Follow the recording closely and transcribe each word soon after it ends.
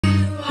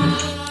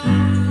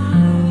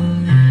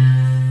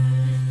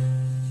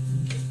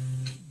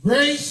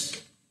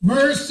Grace,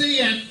 mercy,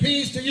 and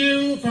peace to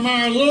you from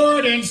our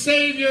Lord and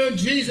Savior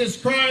Jesus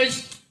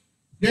Christ.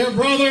 Dear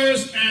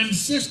brothers and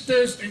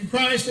sisters in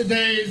Christ,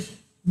 today's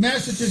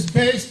message is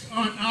based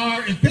on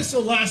our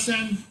epistle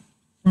lesson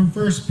from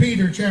 1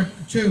 Peter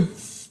chapter 2.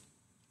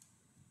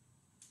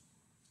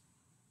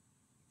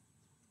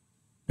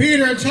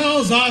 Peter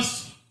tells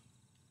us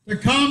to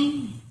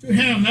come to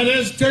him, that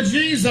is, to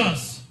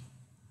Jesus.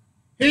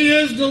 He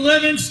is the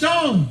living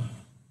stone,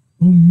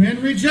 whom men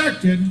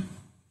rejected,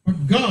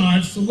 but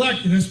God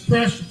selected as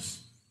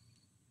precious.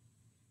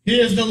 He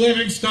is the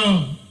living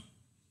stone.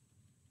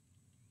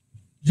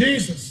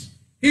 Jesus,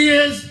 he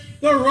is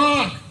the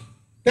rock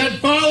that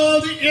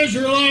followed the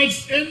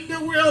Israelites in the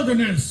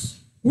wilderness,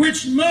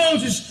 which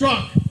Moses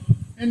struck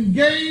and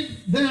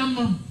gave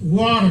them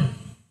water.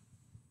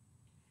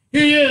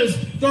 He is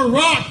the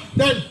rock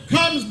that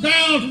comes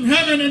down from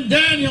heaven in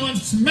Daniel and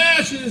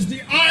smashes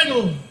the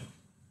idol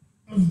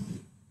of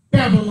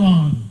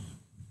Babylon.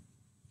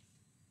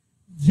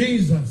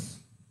 Jesus,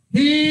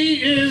 he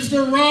is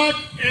the rock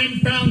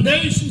and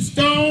foundation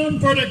stone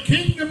for the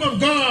kingdom of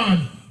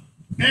God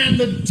and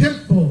the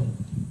temple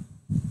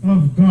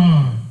of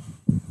God.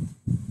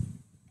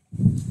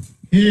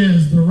 He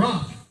is the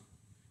rock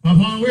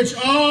upon which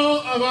all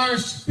of our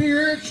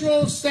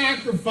spiritual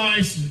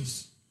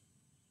sacrifices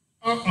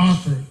are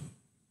offered.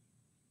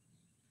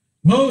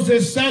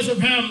 Moses says of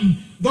him,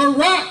 the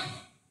rock,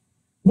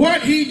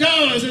 what he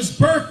does is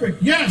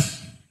perfect.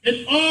 Yes,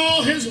 in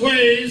all his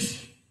ways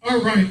are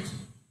right.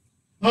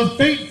 A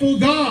faithful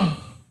God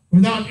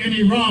without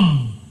any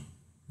wrong.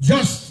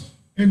 Just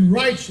and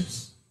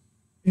righteous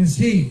is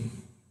he.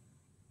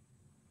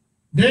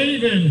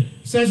 David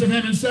says of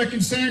him in 2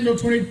 Samuel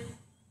 22,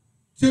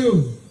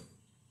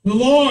 the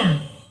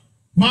Lord,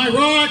 my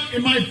rock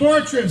and my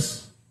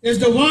fortress, is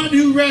the one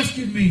who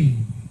rescued me.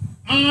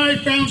 I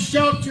found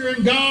shelter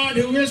in God,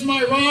 who is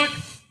my rock,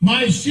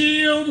 my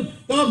shield,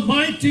 the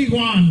mighty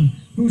one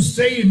who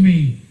saved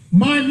me,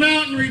 my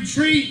mountain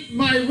retreat,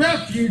 my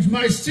refuge,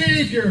 my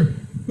Savior,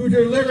 who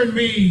delivered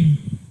me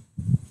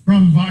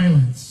from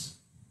violence.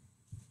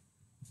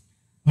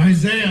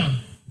 Isaiah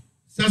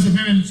says of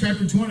him in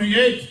chapter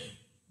 28,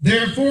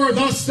 therefore,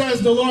 thus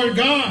says the Lord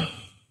God,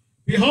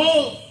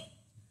 behold,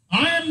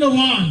 I am the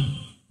one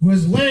who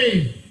has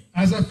laid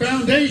as a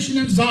foundation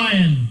in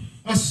Zion,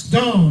 a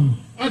stone,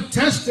 a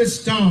tested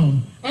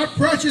stone, a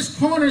precious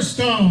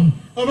cornerstone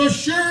of a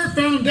sure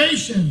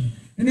foundation,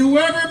 and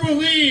whoever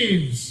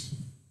believes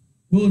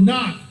will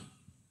not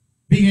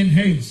be in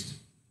haste.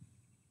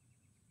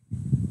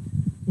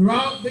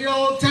 Throughout the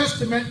Old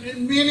Testament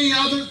and many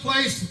other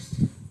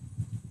places,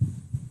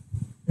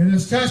 it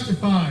is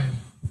testified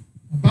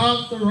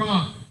about the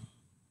rock,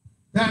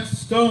 that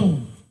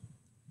stone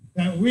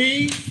that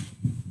we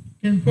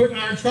can put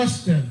our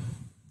trust in.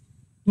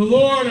 The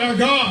Lord our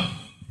God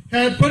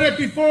had put it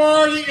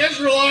before the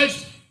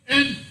Israelites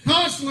and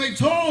constantly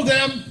told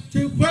them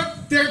to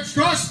put their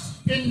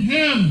trust in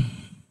him.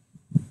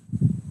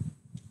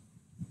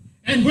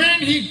 And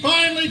when he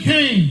finally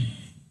came,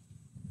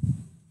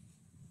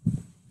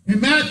 in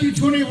Matthew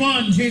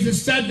 21,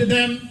 Jesus said to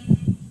them,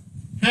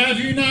 have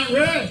you not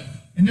read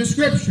in the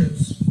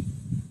scriptures,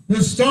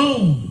 the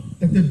stone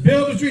that the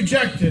builders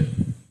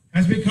rejected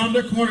has become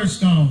the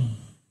cornerstone.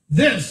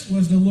 This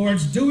was the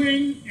Lord's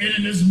doing, and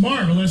it is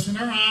marvelous in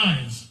our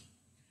eyes.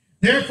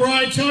 Therefore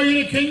I tell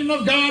you, the kingdom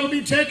of God will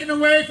be taken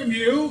away from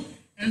you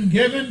and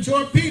given to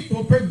a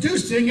people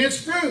producing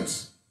its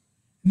fruits.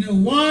 And the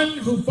one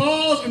who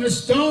falls on the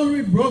stone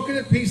will be broken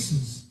to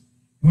pieces.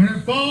 When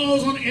it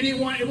falls on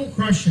anyone, it will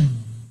crush him.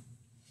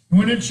 And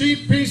when the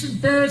chief priests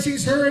and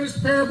Pharisees heard his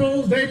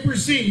parables, they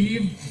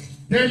perceived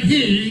that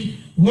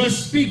he was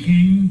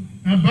speaking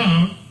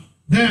about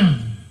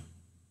them.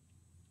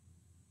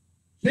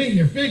 See,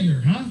 you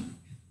figure, huh?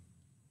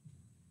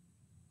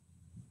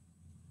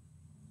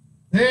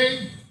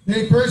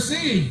 They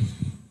perceived.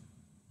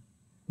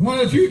 One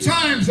of the few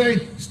times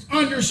they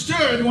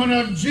understood one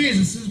of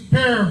Jesus'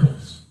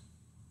 parables,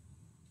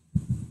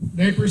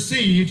 they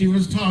perceived he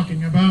was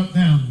talking about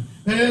them.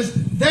 That is,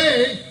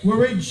 they were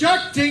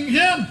rejecting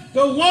him,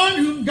 the one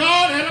whom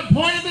God had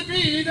appointed to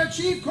be the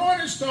chief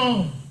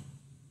cornerstone.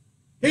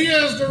 He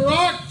is the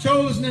rock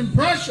chosen and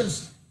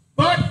precious,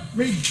 but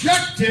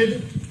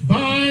rejected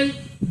by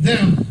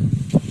them.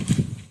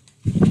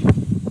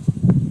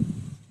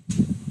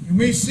 And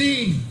we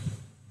see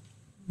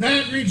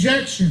that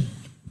rejection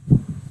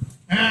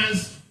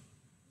as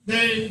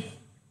they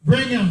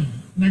bring him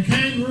in the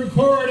kangaroo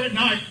court at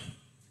night,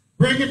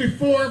 bring him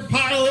before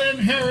Pilate and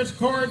Herod's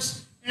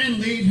courts, and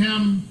lead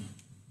him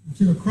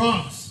to the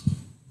cross.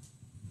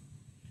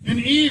 And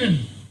even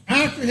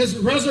after his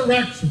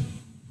resurrection,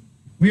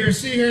 we are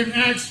seeing here in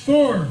Acts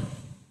 4,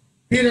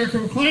 Peter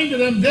proclaimed to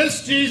them,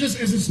 this Jesus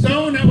is a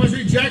stone that was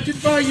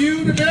rejected by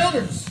you, the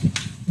builders,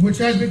 which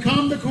has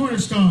become the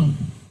cornerstone.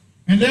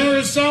 And there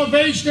is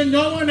salvation in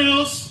no one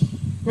else,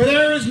 for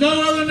there is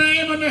no other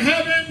name under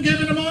heaven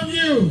given among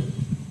you,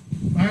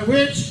 by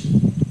which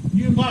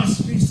you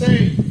must be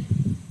saved.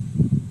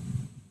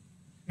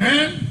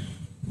 And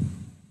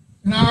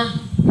in our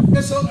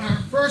epistle, our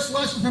first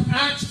lesson from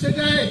Acts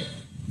today,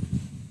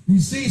 we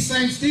see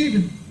St.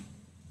 Stephen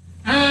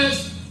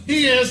as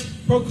he is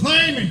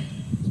proclaiming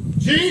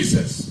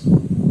Jesus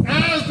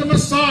as the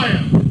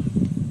Messiah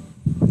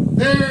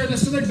there in the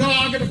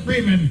synagogue of the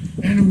freemen.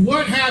 And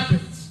what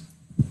happens?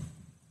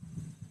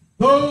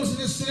 Those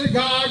in the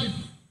synagogue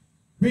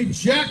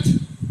reject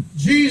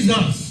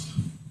Jesus.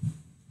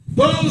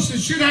 Those who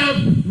should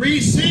have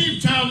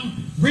received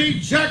him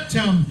reject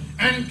him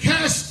and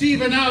cast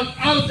Stephen out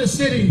of the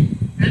city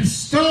and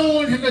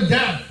stone him to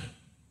death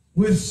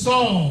with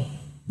Saul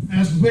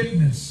as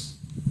witness.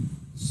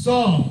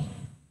 Saul,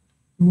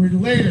 who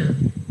would later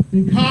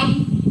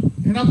become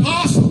an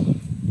apostle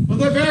of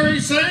the very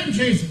same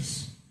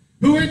Jesus,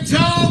 who would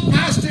tell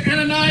Pastor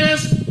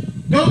Ananias,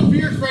 don't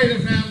be afraid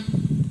of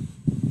him.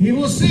 He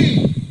will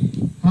see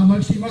how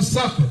much he must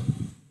suffer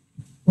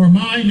for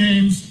my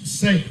name's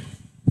sake.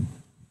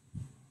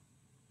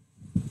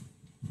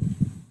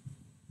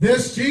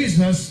 This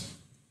Jesus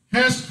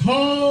has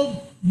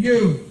called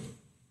you.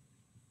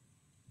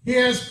 He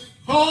has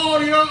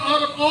called you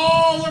out of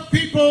all the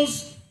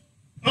peoples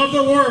of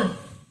the world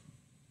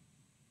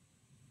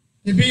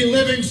to be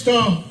living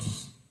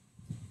stones,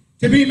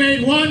 to be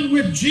made one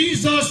with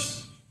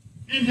Jesus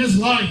in his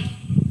life,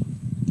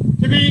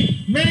 to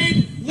be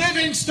made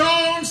living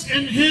stones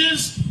in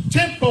his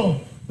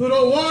temple through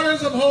the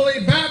waters of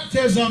holy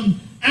baptism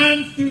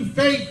and through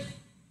faith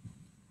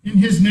in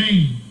his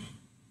name.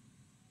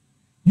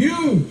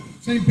 You,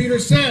 St. Peter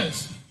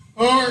says,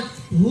 are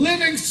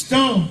living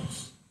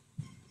stones,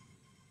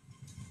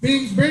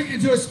 being brought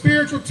into a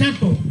spiritual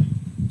temple,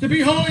 to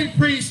be holy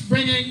priests,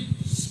 bringing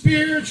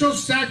spiritual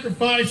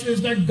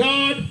sacrifices that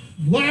God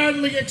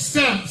gladly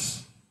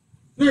accepts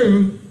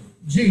through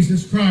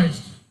Jesus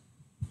Christ.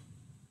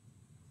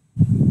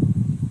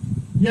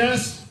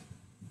 Yes,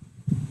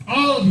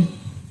 all of you,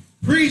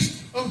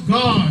 priests of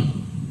God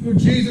through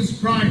Jesus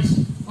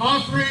Christ,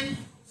 offering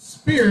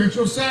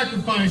spiritual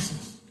sacrifices.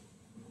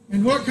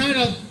 And what kind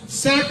of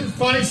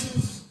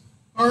sacrifices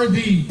are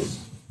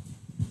these?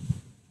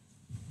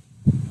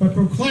 But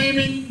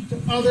proclaiming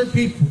to other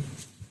people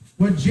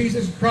what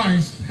Jesus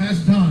Christ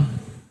has done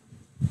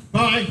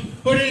by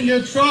putting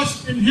your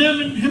trust in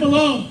him and him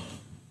alone,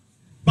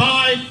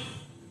 by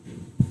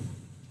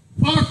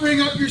offering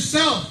up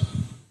yourself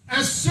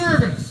as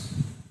service,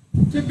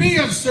 to be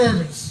of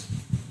service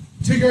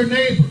to your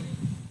neighbor,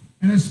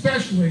 and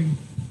especially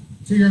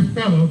to your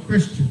fellow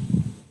Christian.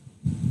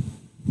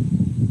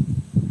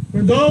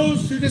 For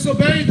those who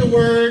disobey the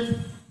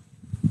word,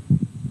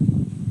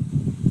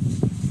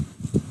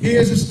 he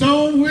is a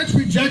stone which,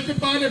 rejected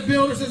by the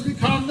builders, has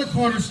become the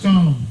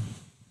cornerstone.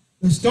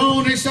 The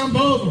stone they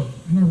stumble over,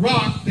 and the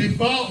rock they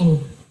fall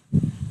over.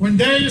 When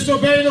they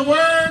disobey the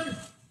word,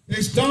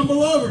 they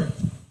stumble over it.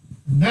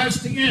 And that's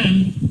the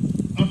end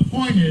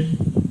appointed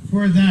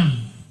for them.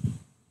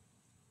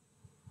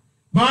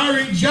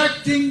 By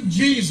rejecting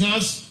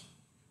Jesus,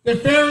 the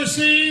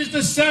Pharisees,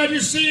 the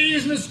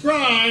Sadducees, and the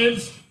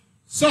scribes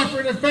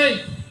suffer the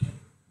fate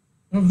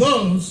of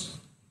those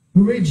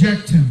who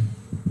reject him.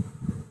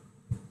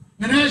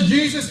 And as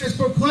Jesus is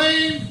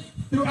proclaimed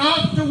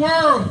throughout the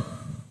world,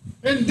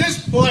 in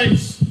this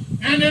place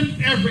and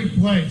in every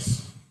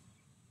place,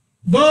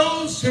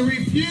 those who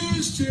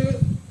refuse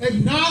to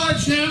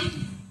acknowledge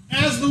him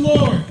as the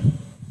Lord,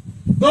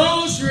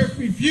 those who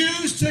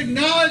refuse to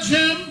acknowledge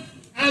him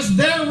as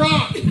their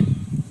rock,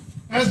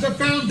 as the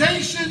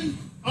foundation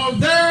of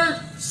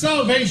their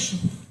salvation,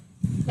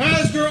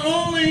 as their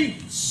only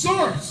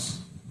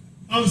source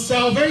of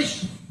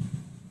salvation,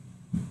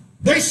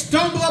 they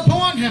stumble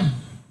upon him.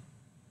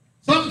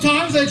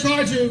 Sometimes they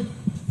try to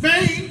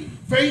feign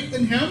faith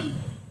in him,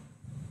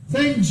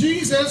 saying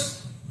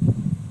Jesus,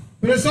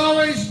 but it's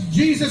always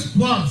Jesus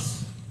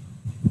plus.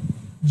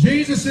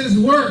 Jesus'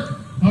 work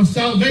of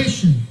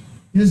salvation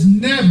is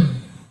never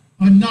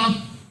enough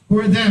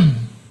for them.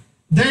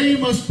 They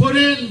must put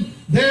in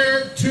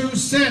their 2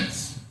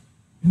 cents.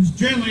 It's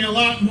generally a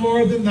lot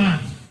more than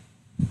that.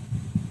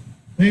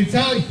 They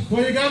tell you,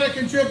 well, you got to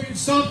contribute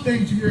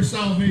something to your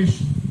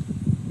salvation.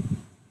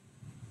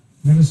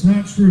 That is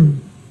not true.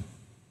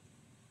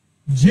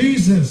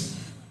 Jesus,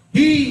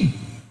 he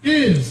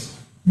is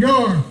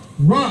your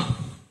rock.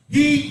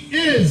 He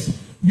is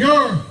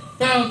your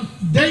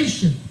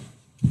foundation.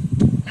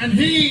 And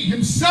he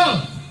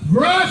himself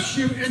grafts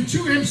you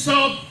into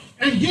himself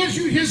and gives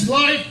you his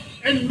life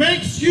and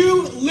makes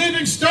you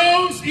living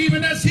stones,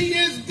 even as he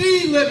is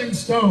the living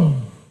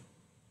stone.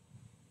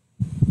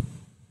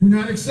 Do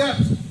not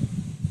accept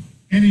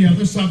any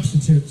other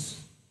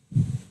substitutes.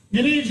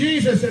 Any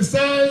Jesus that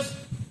says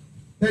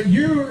that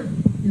you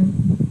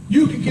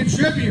can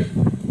contribute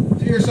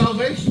to your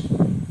salvation,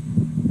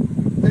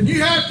 that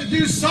you have to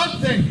do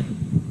something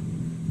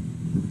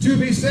to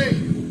be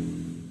saved,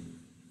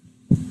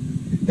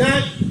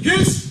 that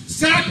his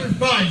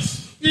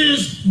sacrifice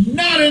is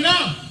not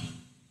enough.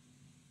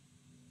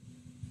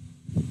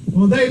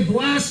 Well, they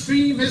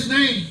blaspheme his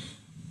name.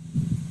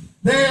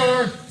 They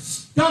are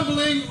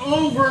stumbling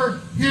over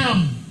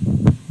him,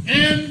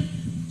 and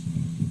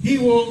he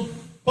will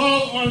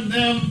fall on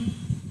them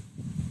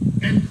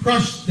and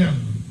crushed them.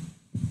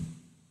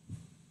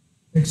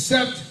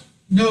 Accept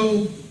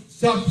no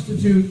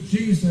substitute,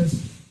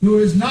 Jesus, who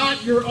is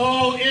not your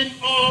all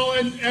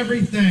in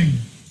everything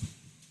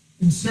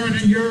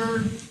concerning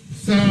your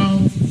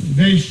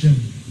salvation.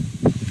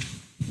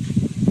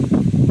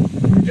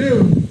 If you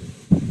do,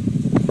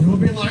 you will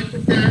be like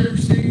the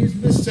Pharisees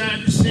and the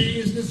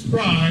Sadducees and the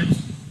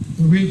scribes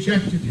who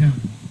rejected him.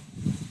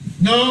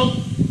 No,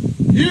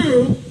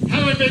 you,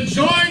 having been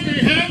joined to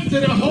him to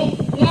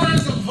the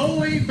waters of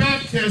holy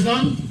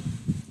baptism,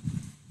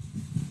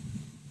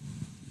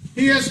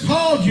 he has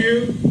called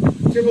you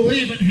to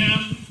believe in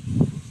him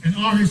and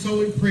are his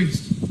holy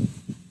priest.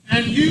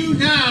 And you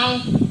now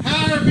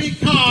have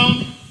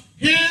become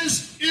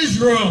his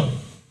Israel.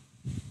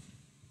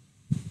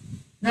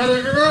 Now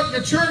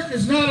the church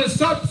is not a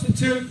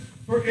substitute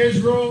for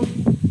Israel.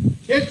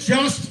 It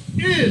just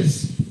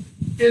is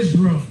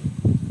Israel.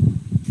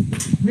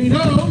 We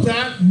know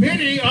that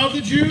many of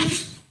the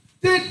Jews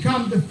did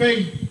come to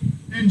faith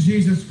in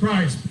Jesus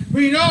Christ.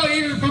 We know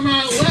even from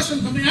our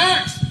lesson from the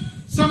Acts,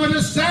 some of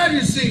the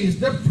Sadducees,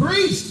 the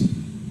priests,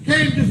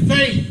 came to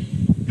faith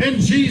in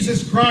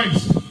Jesus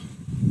Christ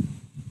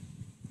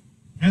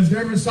as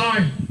their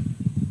Messiah,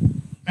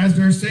 as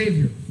their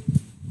Savior,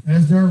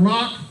 as their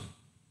rock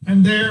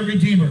and their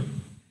Redeemer.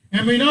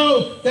 And we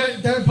know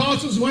that the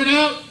apostles went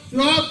out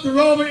throughout the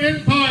Roman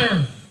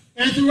Empire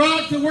and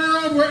throughout the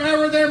world,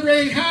 wherever there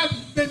may have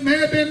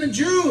been the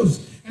Jews,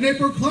 and they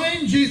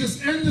proclaimed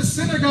Jesus in the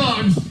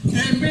synagogues,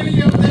 and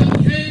many of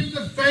them came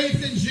to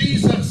faith in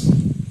Jesus.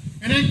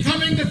 And in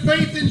coming to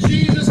faith in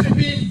Jesus and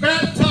being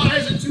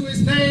baptized into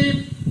his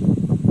name,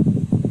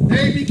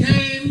 they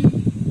became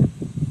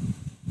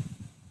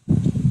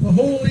the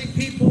holy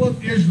people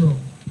of Israel,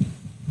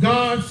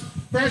 God's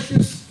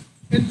precious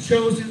and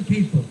chosen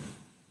people.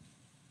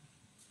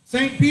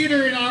 St.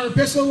 Peter, in our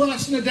epistle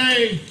lesson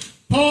today,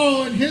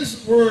 Paul, in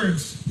his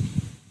words,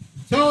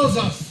 tells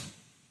us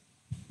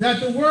that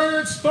the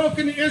words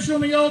spoken to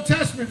Israel in the Old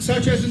Testament,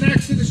 such as in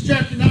Exodus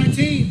chapter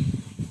 19,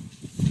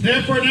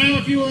 therefore now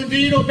if you will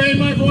indeed obey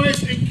my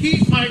voice and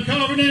keep my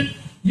covenant,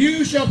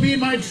 you shall be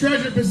my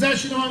treasured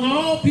possession among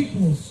all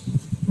peoples,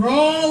 for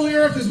all the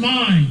earth is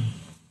mine,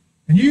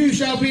 and you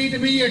shall be to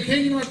me a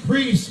kingdom of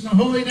priests and a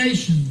holy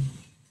nation.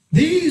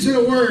 These are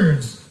the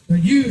words that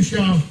you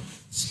shall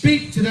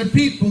speak to the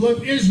people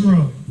of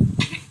Israel.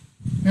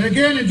 And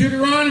again in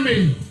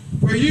Deuteronomy,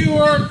 for you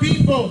are a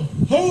people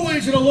holy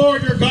to the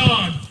Lord your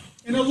God,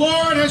 and the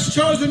Lord has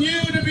chosen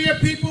you to be a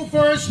people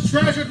for his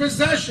treasured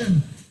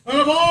possession out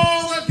of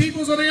all the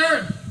peoples of the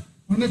earth,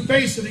 on the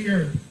face of the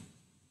earth.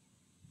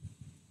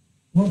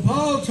 Well,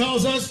 Paul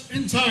tells us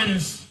in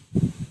Titus,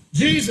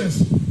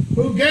 Jesus,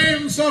 who gave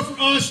himself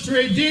for us to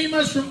redeem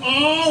us from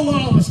all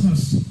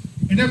lawlessness,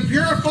 and to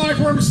purify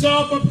for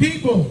himself a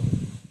people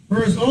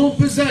for his own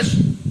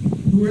possession,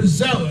 who are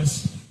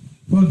zealous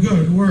for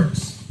good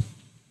works.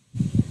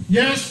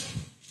 Yes,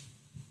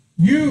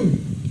 you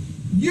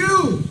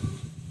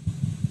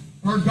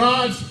are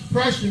God's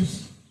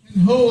precious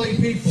and holy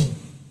people.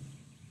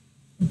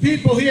 The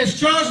people he has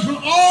chosen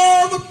from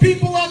all the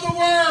people of the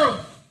world.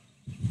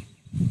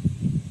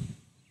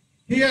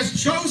 He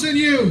has chosen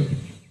you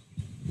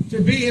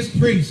to be his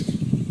priest,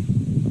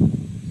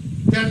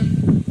 that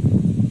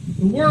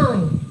the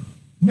world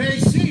may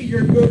see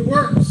your good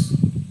works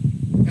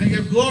and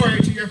give glory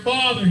to your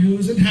Father who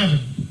is in heaven.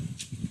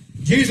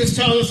 Jesus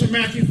tells us in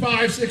Matthew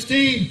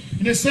 5:16,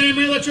 in the same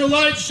way let your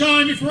light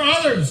shine before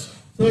others,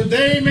 so that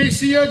they may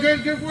see your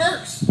good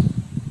works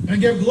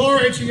and give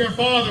glory to your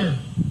Father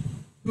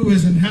who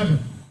is in heaven.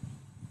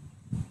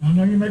 I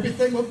know you may be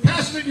thinking, well,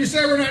 Pastor, didn't you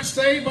say we're not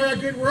saved by our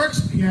good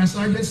works? Yes,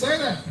 I did say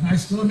that, and I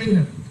still mean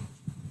it.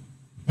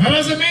 That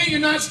doesn't mean you're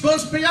not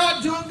supposed to be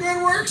out doing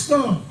good works,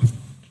 though.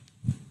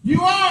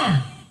 You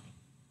are.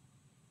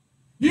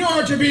 You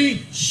are to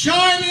be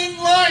shining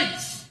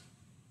lights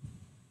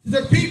to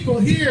the people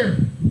here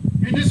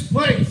in this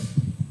place,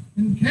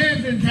 in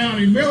Camden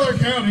County, Miller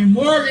County,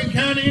 Morgan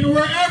County, and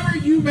wherever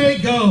you may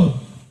go.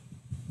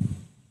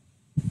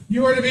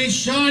 You are to be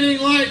shining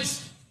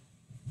lights.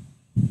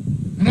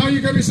 I know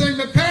you're going to be saying,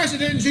 but Pastor,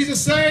 didn't Jesus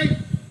say,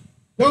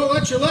 don't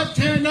let your left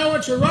hand know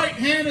what your right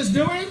hand is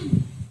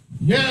doing?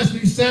 Yes,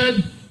 he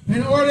said,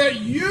 in order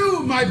that you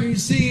might be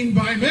seen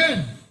by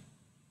men.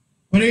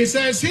 But he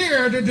says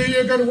here, to do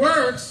your good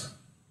works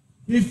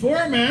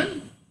before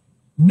men,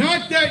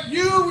 not that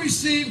you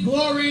receive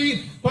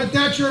glory, but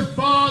that your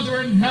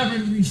Father in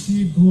heaven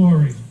receive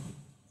glory.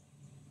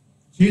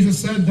 Jesus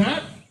said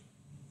that.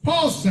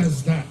 Paul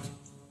says that.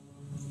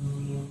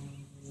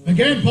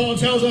 Again, Paul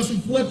tells us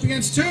in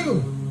Philippians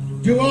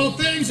 2, do all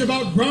things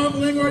without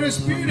grumbling or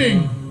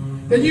disputing,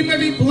 that you may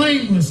be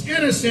blameless,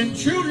 innocent,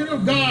 children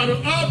of God,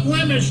 without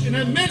blemish, in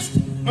the midst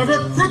of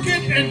a crooked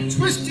and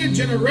twisted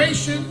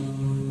generation,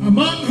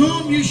 among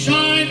whom you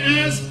shine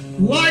as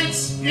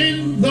lights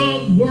in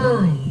the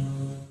world.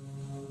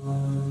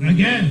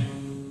 Again,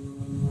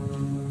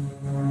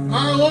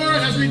 our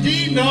Lord has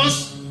redeemed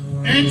us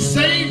and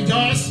saved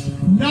us,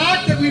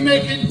 not that we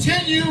may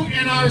continue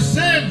in our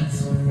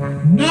sins,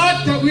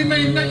 not that we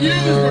may not use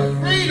the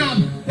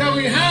freedom that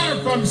we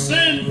have from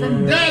sin,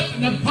 from death,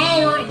 and the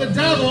power of the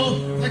devil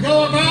to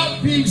go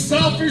about being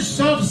selfish,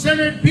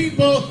 self-centered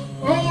people,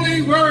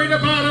 only worried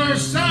about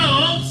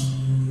ourselves.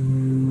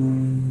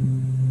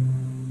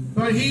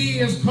 But he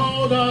has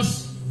called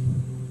us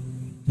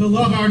to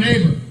love our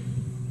neighbor,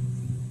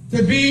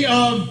 to be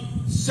of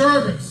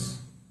service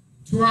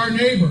to our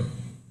neighbor,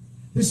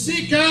 to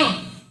seek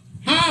out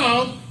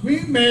how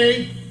we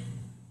may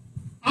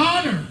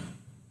honor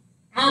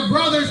our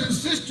brothers and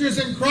sisters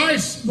in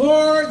Christ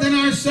more than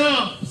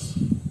ourselves.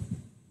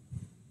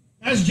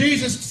 As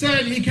Jesus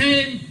said, he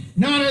came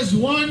not as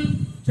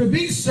one to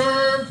be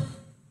served,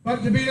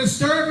 but to be the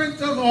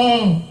servant of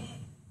all.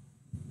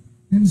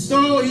 And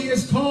so he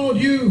has called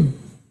you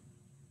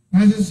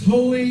as his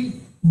holy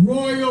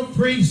royal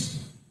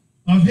priest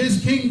of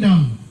his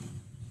kingdom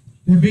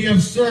to be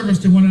of service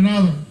to one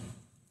another,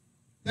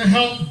 to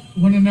help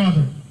one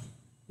another,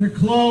 to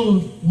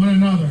clothe one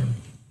another,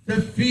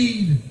 to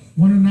feed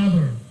one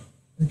another,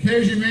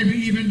 occasionally maybe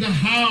even to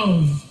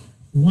house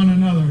one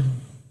another,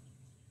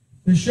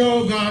 to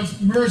show God's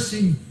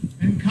mercy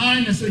and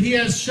kindness that he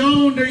has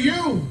shown to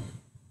you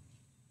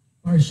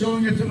by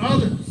showing it to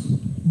others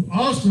who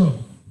also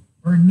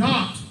are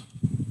not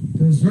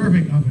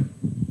deserving of it.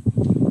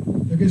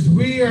 Because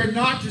we are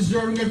not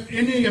deserving of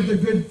any of the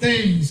good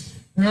things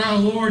that our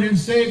Lord and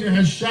Savior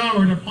has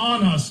showered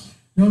upon us,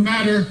 no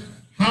matter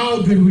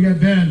how good we have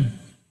been.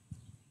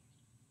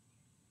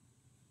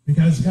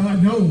 Because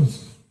God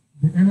knows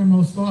the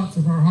innermost thoughts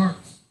of our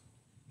hearts.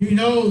 He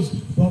knows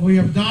what we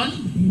have done.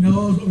 He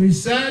knows what we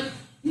said.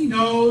 He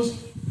knows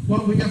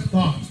what we have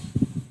thought.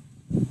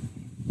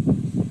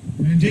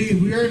 And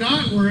indeed, we are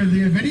not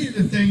worthy of any of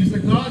the things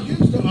that God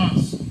gives to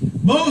us.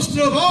 Most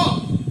of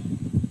all,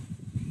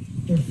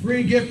 the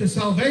free gift of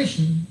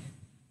salvation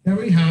that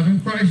we have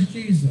in Christ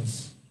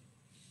Jesus.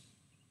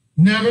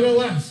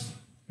 Nevertheless,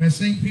 as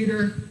St.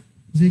 Peter,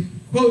 as he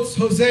quotes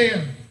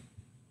Hosea,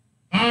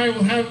 I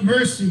will have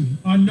mercy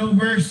on no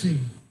mercy,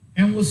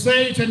 and will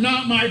say to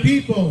not my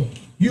people,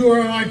 you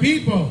are my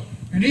people,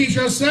 and he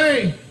shall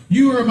say,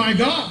 you are my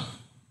God.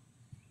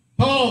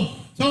 Paul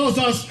tells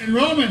us in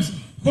Romans,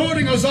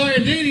 quoting Hosea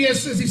indeed,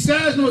 as he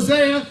says in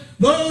Hosea,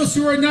 those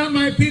who are not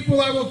my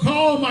people I will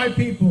call my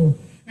people,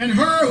 and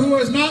her who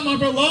is not my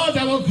beloved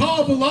I will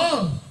call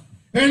beloved.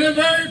 And in the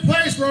very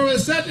place where it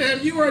was said to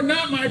him, you are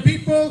not my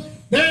people,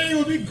 they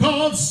will be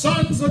called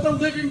sons of the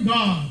living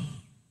God.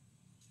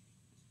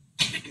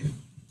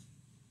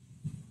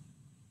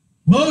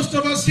 Most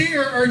of us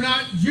here are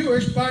not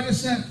Jewish by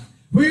descent.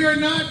 We are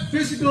not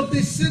physical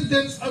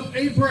descendants of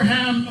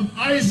Abraham, of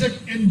Isaac,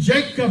 and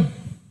Jacob.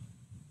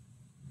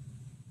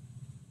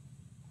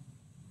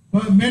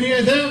 But many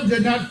of them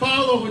did not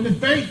follow in the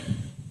faith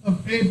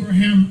of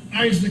Abraham,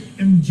 Isaac,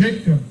 and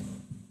Jacob.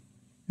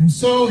 And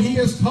so he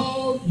has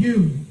called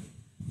you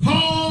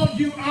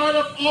out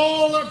of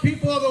all the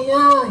people of the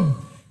world,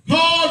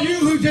 called you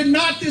who did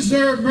not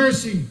deserve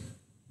mercy,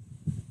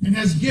 and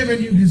has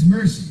given you his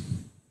mercy.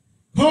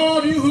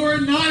 Called you who are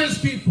not his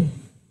people.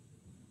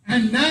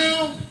 And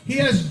now he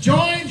has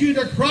joined you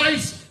to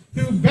Christ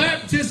through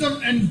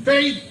baptism and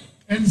faith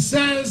and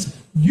says,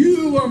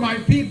 you are my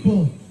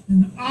people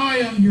and I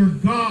am your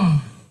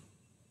God.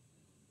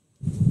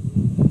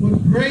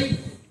 What great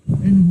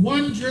and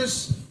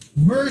wondrous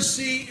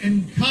mercy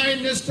and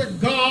kindness that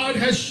God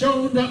has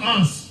shown to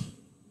us,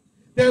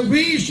 that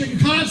we should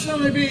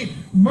constantly be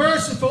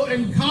merciful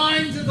and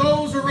kind to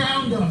those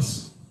around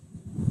us.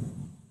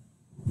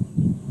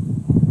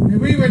 And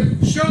we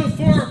would show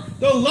forth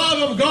the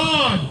love of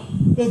God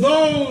to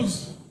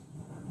those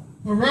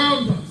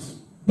around us,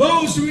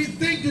 those who we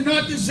think do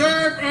not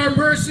deserve our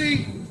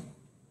mercy,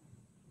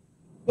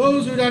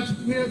 those who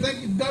we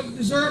think do not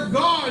deserve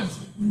God's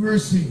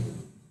mercy.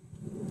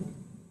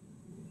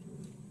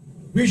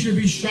 We should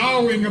be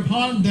showering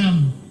upon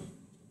them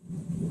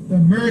the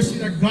mercy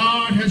that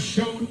God has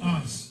shown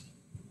us.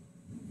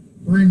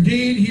 For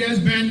indeed, he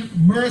has been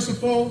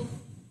merciful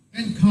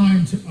and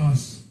kind to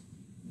us,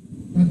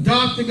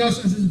 adopting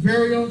us as his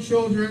very own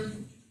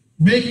children,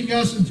 making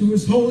us into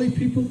his holy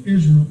people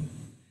Israel,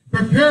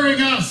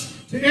 preparing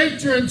us to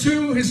enter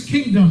into his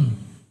kingdom,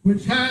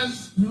 which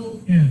has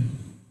no end.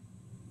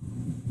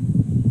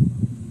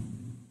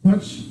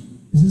 Such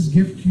is his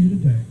gift to you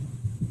today.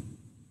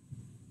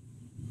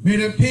 May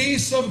the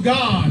peace of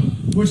God,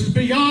 which is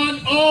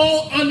beyond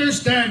all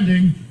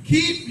understanding,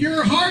 keep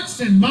your hearts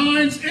and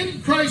minds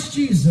in Christ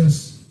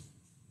Jesus.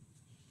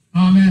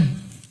 Amen.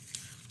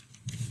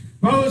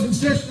 Brothers and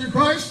sisters in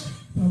Christ,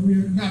 we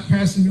are not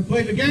passing the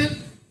plate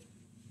again.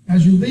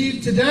 As you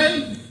leave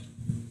today,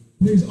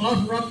 please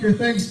offer up your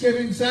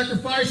thanksgiving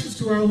sacrifices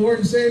to our Lord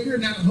and Savior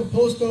in that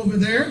post over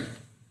there.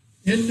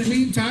 In the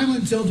meantime,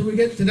 until we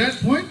get to that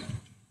point,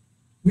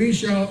 we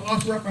shall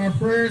offer up our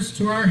prayers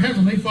to our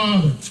Heavenly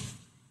Father.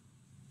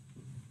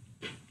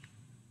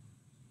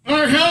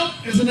 Our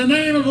help is in the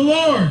name of the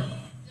Lord,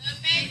 the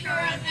maker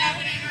of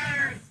heaven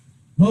and earth.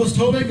 Most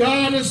holy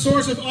God, the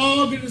source of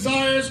all good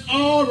desires,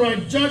 all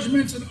right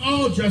judgments, and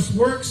all just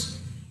works.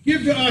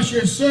 Give to us,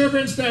 your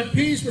servants, that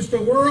peace which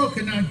the world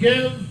cannot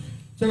give,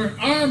 so that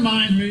our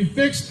minds may be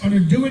fixed on the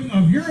doing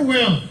of your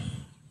will,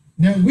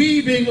 that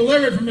we, being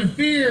delivered from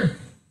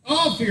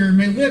all fear,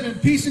 may live in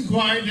peace and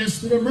quietness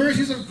through the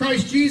mercies of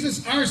Christ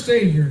Jesus, our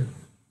Savior.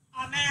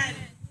 Amen.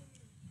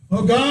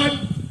 O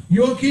God,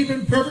 you will keep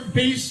in perfect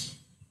peace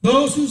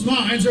those whose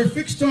minds are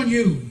fixed on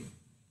you.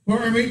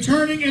 For in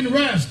returning in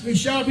rest we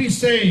shall be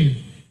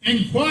saved,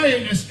 and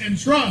quietness and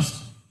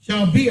trust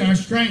shall be our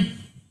strength.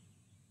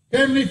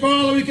 Heavenly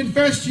Father, we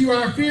confess to you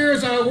our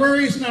fears, our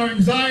worries, and our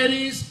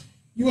anxieties.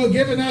 You have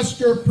given us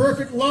your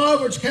perfect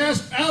love, which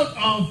casts out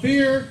all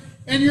fear,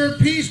 and your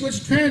peace,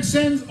 which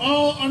transcends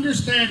all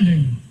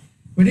understanding.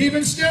 But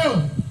even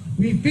still,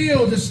 we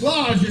feel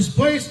dislodged,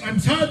 displaced,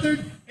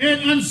 untethered,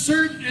 and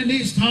uncertain in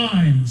these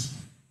times.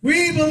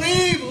 We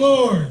believe,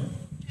 Lord.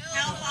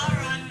 Help our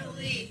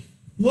unbelief.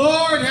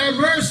 Lord, have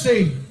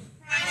mercy.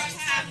 Christ,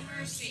 have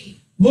mercy.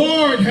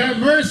 Lord, have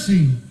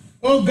mercy.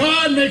 O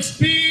God, make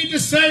speed to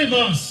save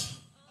us.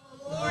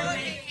 O Lord,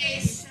 make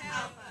haste to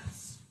help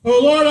us. O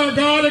Lord our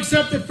God,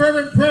 accept the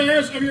fervent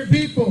prayers of your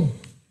people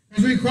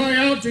as we cry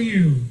out to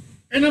you.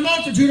 In the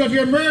multitude of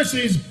your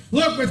mercies,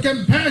 look with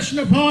compassion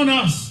upon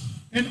us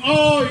and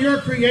all your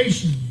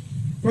creation.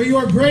 For you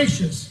are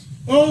gracious,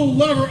 O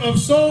lover of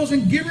souls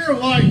and giver of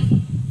life.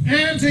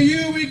 And to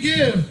you we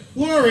give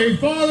glory,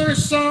 Father,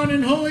 Son,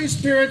 and Holy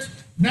Spirit,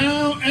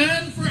 now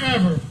and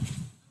forever.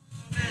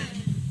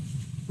 Amen.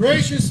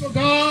 Gracious, O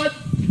God,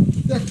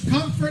 the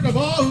comfort of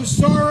all who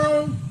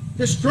sorrow,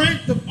 the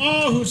strength of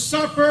all who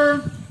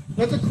suffer,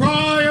 let the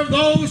cry of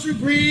those who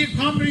grieve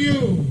come to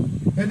you,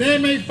 and they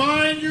may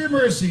find your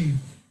mercy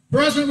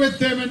present with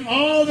them in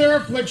all their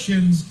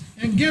afflictions,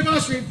 and give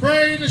us, we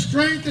pray, the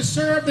strength to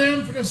serve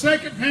them for the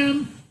sake of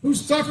him who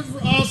suffered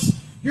for us,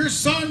 your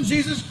Son,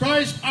 Jesus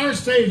Christ, our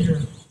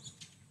Savior.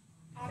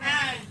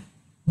 Amen.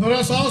 Let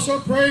us also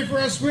pray for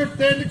a swift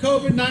end to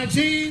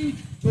COVID-19,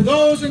 for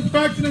those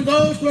infected and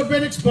those who have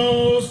been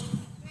exposed,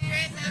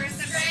 Grant them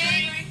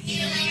strength,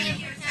 healing,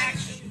 and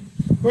protection.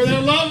 for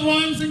their loved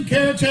ones and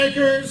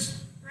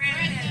caretakers,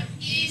 Grant them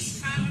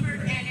peace,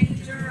 comfort, and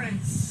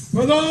endurance.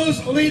 for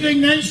those leading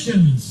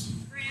nations,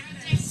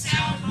 Grant them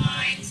sound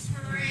minds,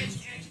 courage,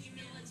 and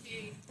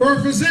humility.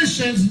 for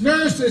physicians,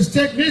 nurses,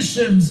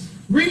 technicians,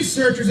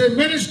 researchers,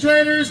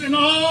 administrators, and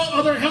all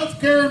other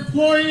healthcare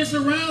employees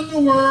around the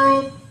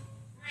world,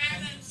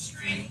 Grant them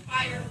strength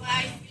by your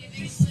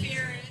life-giving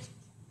spirit,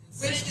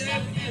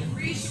 wisdom, and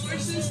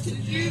resources to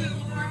do the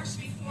works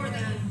before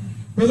them.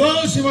 for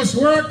those who must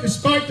work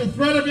despite the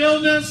threat of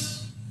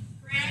illness,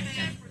 Grant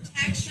them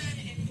protection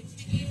and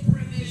continued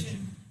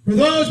provision. for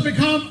those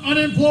become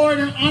unemployed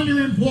or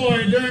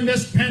underemployed during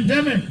this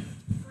pandemic,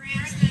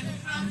 Grant them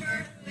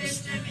comfort,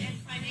 wisdom, and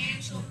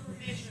financial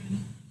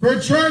provision. for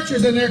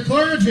churches and their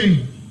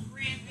clergy,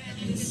 Grant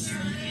them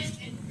discernment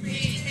and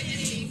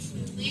creativity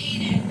to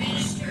lead and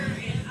minister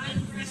in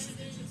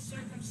unprecedented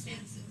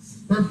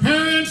circumstances. for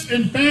parents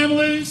and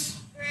families,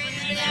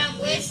 Grant them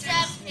wisdom,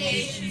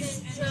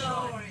 patience, and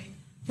joy.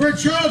 for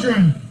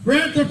children,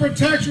 grant them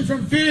protection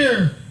from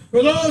fear,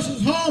 for those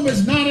whose home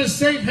is not a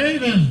safe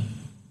haven,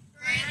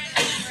 Grant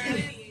them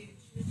refuge.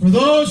 for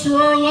those who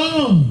are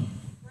alone,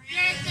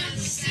 Grant them the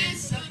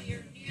sense of your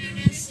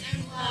nearness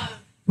and love.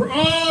 for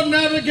all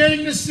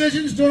navigating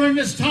decisions during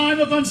this time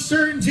of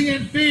uncertainty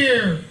and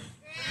fear,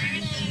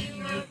 Grant them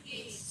your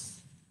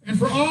peace. and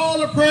for all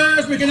the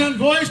prayers we cannot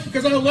voice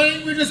because our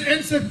language is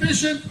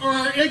insufficient or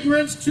our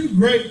ignorance too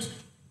great.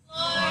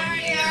 Lord,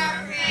 hear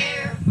our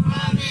prayer.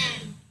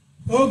 Amen.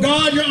 O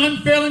God, your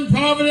unfailing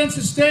providence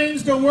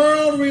sustains the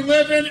world we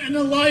live in and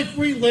the life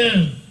we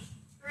live.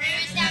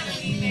 Grant that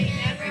we may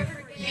never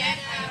forget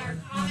that our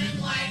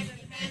common life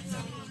depends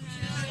upon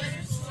each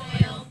other's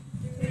soil.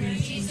 Through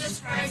Jesus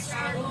Christ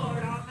our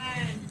Lord.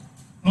 Amen.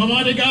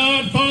 Almighty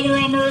God, Father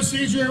of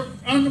mercies,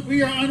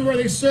 we are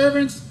unworthy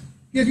servants.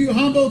 Give you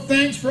humble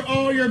thanks for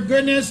all your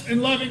goodness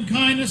and loving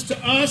kindness to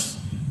us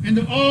and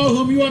to all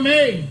whom you have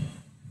made.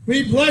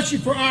 We bless you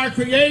for our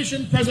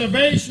creation,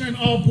 preservation, and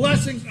all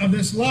blessings of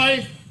this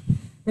life,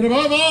 but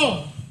above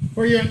all,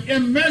 for your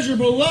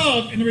immeasurable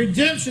love and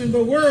redemption of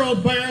the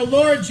world by our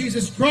Lord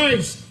Jesus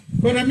Christ,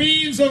 for the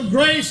means of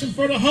grace and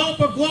for the hope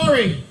of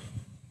glory.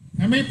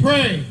 And we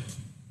pray,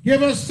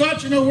 give us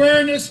such an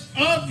awareness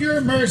of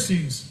your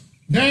mercies,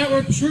 that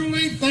with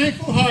truly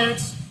thankful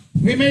hearts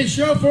we may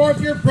show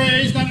forth your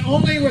praise not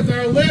only with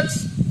our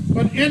lips,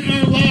 but in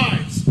our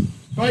lives,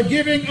 by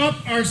giving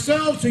up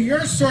ourselves to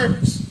your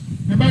service,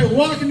 and by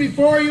walking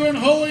before you in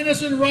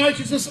holiness and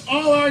righteousness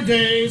all our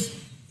days,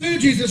 through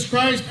Jesus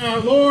Christ our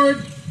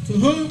Lord, to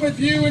whom with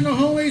you and the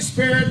Holy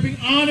Spirit be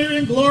honor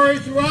and glory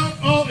throughout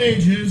all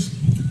ages.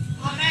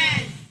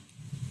 Amen.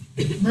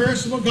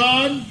 Merciful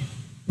God,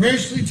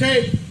 graciously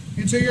take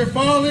into your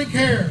fatherly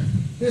care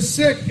the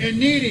sick and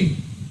needy,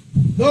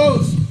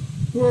 those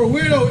who are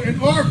widowed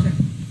and orphaned,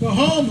 the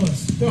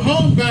homeless, the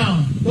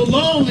homebound, the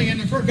lonely, and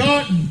the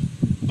forgotten,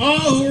 all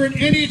who are in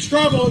any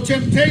trouble,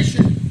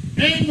 temptation,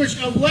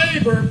 anguish of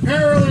labor,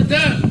 peril, and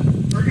death,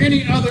 or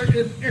any other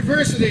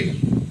adversity.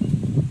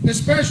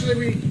 Especially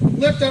we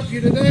lift up to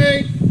you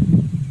today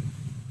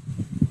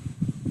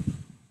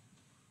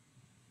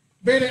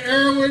Beta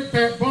Arrowwood,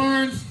 Pat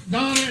Barnes,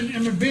 Donna and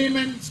Emma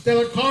Beeman,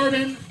 Stella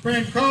Carden,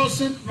 Fran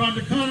Carlson,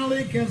 Rhonda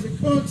Connolly, Kenzie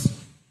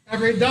Kuntz,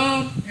 Avery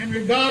Dom,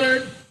 Henry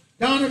Goddard,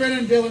 Donovan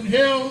and Dylan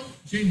Hill,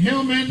 Gene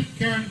Hillman,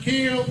 Karen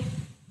Keel,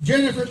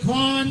 Jennifer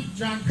Kwan,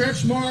 John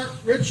Kretschmark,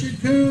 Richard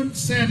Kuhn,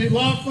 Sandy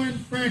Laughlin,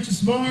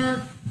 Francis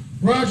Marr,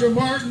 Roger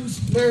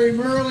Martins, Larry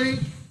Murley,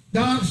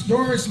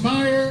 Doris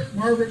Meyer,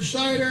 Margaret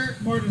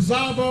Scheider, Martin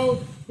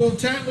Zabo, Bill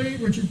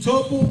Tetley, Richard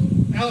Topol,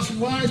 Allison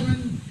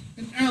Wiseman,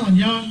 and Alan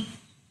Young.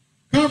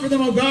 Comfort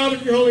them, O God,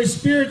 of your Holy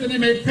Spirit, that they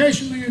may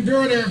patiently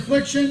endure their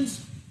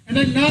afflictions and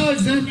acknowledge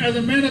them as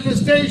a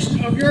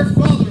manifestation of your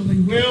fatherly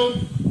will.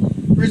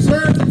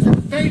 Preserve them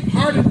from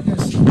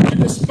faint-heartedness and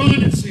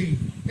despondency,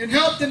 and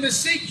help them to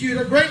seek you,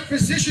 the great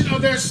physician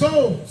of their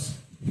souls.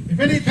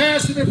 If any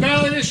pass through the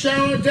valley of the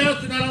shadow of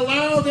death, do not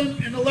allow them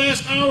in the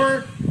last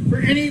hour for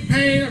any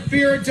pain or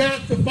fear of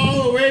death to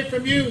fall away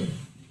from you.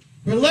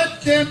 But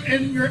let them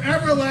in your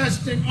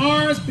everlasting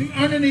arms be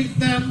underneath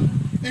them,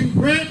 and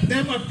grant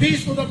them a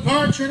peaceful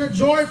departure and a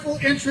joyful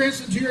entrance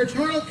into your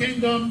eternal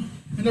kingdom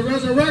and the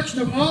resurrection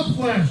of all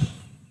flesh.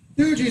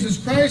 Through Jesus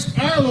Christ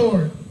our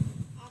Lord.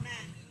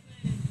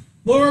 Amen.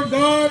 Lord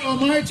God,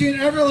 almighty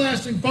and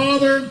everlasting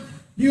Father,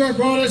 you have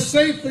brought us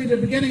safely to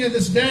the beginning of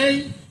this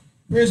day.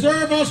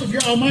 Preserve us with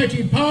your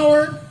almighty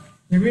power,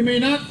 that we may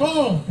not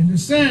fall into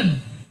sin,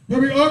 nor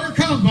be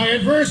overcome by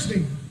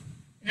adversity.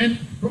 And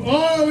for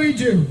all we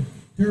do,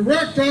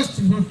 direct us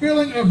to the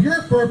fulfilling of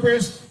your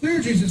purpose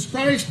through Jesus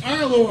Christ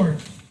our Lord.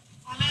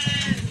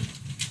 Amen.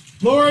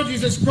 Lord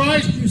Jesus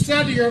Christ, you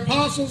said to your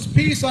apostles,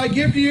 peace I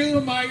give to you,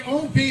 my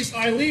own peace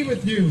I leave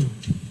with you.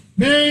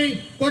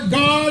 May the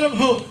God of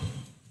hope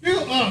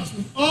fill us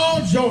with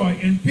all joy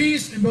and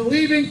peace in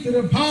believing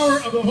through the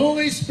power of the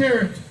Holy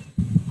Spirit.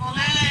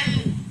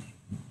 Amen.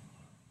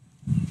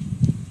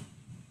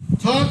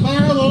 Taught by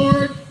our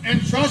Lord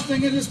and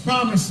trusting in his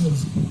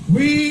promises,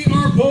 we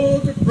are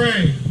bold to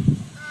pray.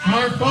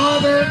 Our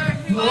Father,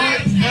 who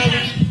art in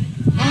heaven,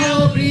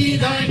 hallowed be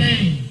thy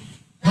name.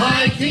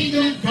 Thy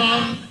kingdom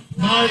come,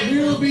 thy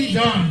will be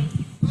done,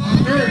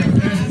 on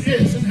earth as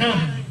it is in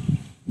heaven.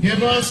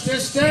 Give us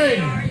this day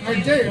our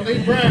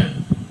daily bread,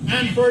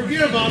 and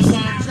forgive us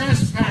our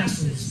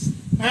trespasses,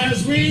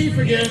 as we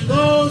forgive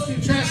those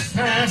who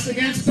trespass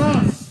against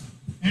us.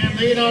 And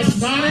lead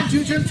us not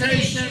into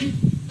temptation,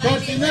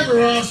 but deliver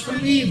us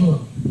from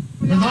evil.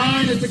 For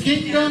thine is the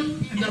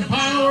kingdom, and the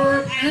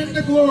power, and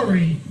the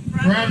glory,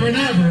 forever and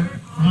ever.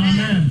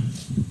 Amen.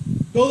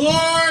 The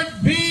Lord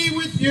be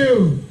with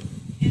you.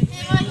 And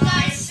with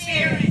thy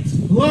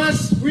spirit.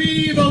 Blessed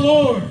be the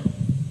Lord.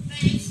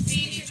 Thanks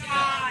be to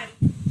God.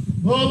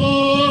 The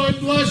Lord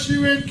bless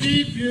you and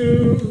keep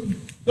you.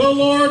 The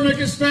Lord make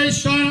his face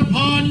shine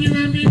upon you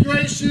and be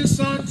gracious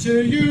unto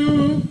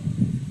you.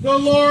 The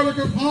Lord look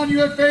upon you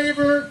with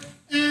favor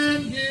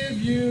and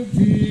give you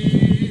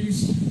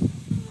peace.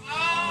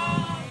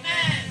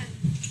 Amen.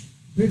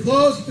 We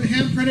close with the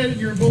hymn printed in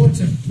your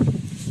bulletin.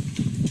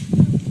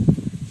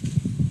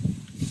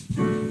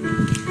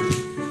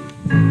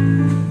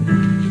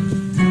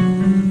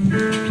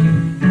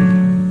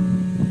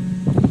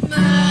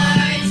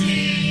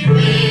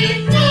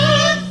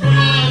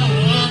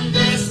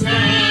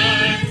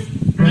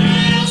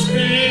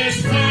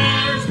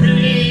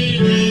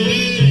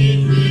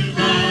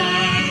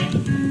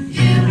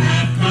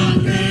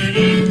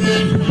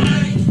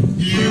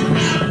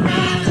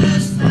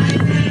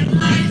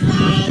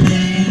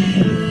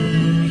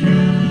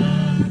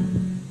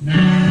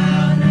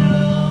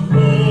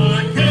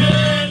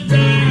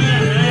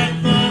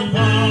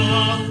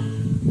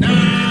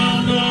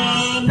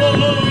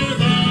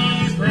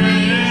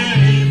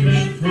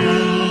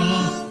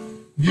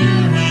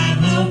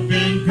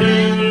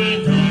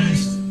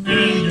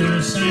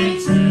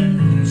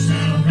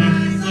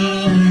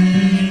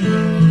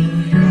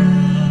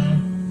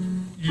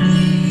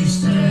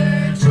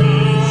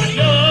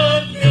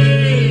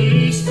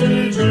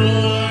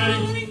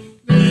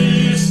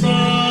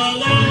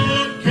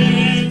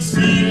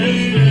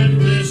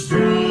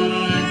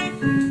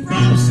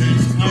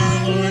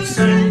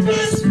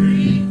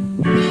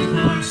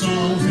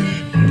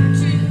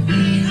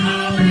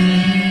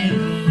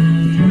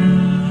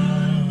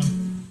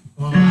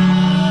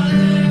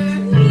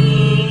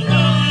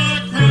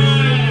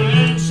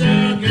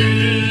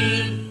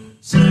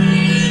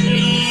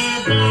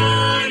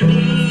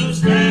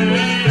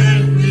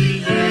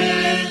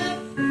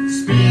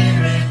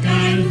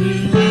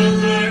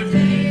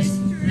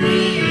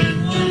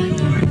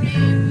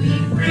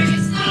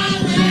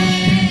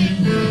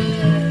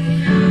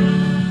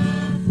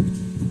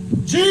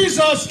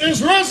 Jesus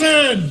is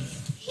risen.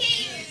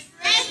 He is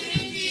risen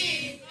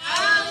indeed.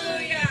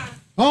 Hallelujah.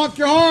 Honk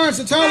your horns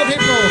and tell the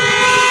people.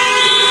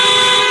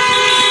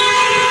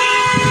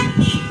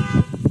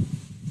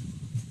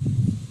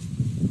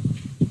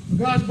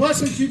 God's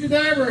blessings to you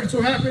today. We're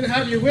so happy to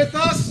have you with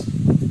us.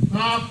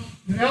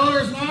 The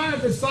elders and I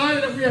have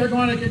decided that we are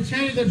going to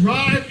continue the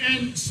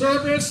drive-in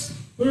service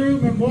through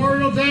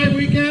Memorial Day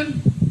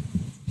weekend.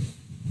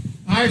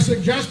 I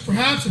suggest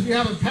perhaps if you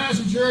have a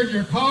passenger in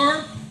your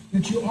car,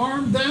 that you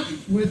arm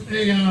them with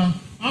a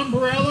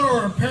umbrella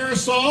or a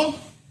parasol.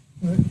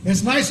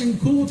 It's nice and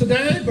cool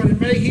today, but it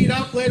may heat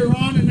up later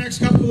on in the next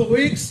couple of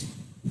weeks.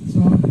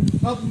 So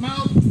help them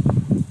out.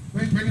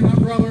 Bring an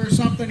umbrella or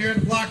something here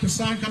to block the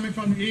sun coming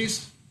from the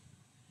east.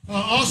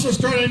 Also,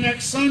 starting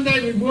next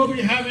Sunday, we will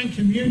be having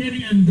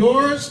communion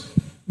indoors.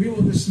 We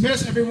will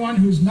dismiss everyone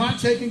who's not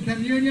taking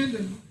communion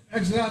to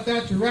exit out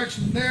that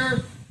direction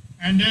there.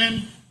 And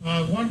then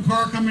one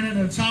car coming at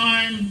a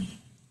time,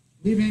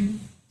 leaving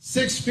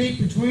 6 feet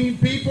between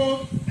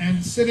people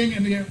and sitting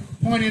in the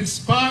appointed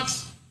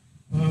spots.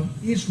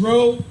 Each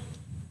row,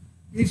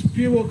 each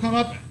pew will come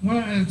up one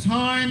at a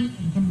time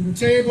and come to the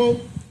table.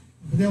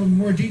 There will be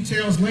more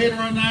details later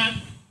on that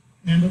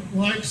and the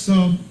like.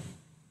 So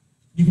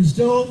you can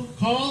still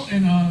call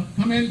and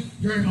come in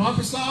during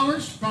office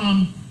hours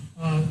from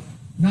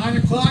 9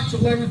 o'clock to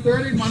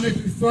 11:30, Monday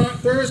through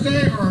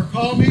Thursday, or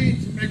call me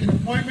to make an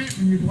appointment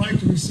when you'd like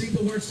to receive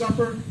the Lord's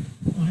Supper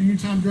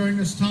anytime during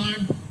this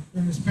time,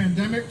 during this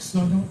pandemic.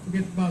 So don't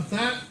forget about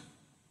that.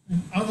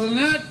 And other than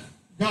that,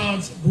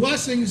 God's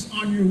blessings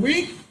on your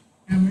week.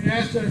 And we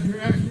ask that if you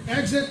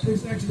exit,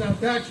 please exit out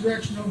that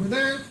direction over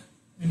there.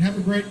 And have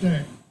a great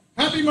day.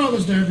 Happy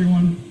Mother's Day,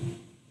 everyone.